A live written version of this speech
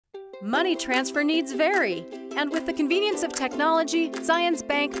Money transfer needs vary, and with the convenience of technology, Zions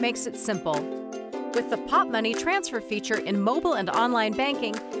Bank makes it simple. With the Pop Money transfer feature in mobile and online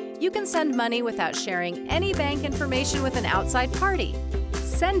banking, you can send money without sharing any bank information with an outside party.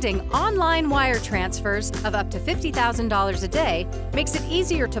 Sending online wire transfers of up to $50,000 a day makes it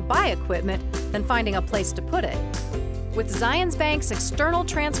easier to buy equipment than finding a place to put it. With Zions Bank's external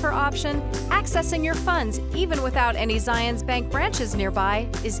transfer option, accessing your funds even without any Zions Bank branches nearby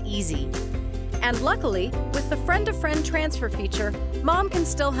is easy. And luckily, with the friend-to-friend transfer feature, Mom can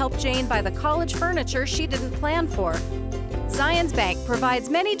still help Jane buy the college furniture she didn't plan for. Zions Bank provides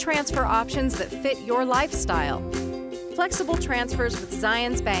many transfer options that fit your lifestyle. Flexible transfers with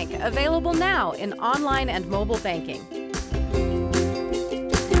Zions Bank, available now in online and mobile banking.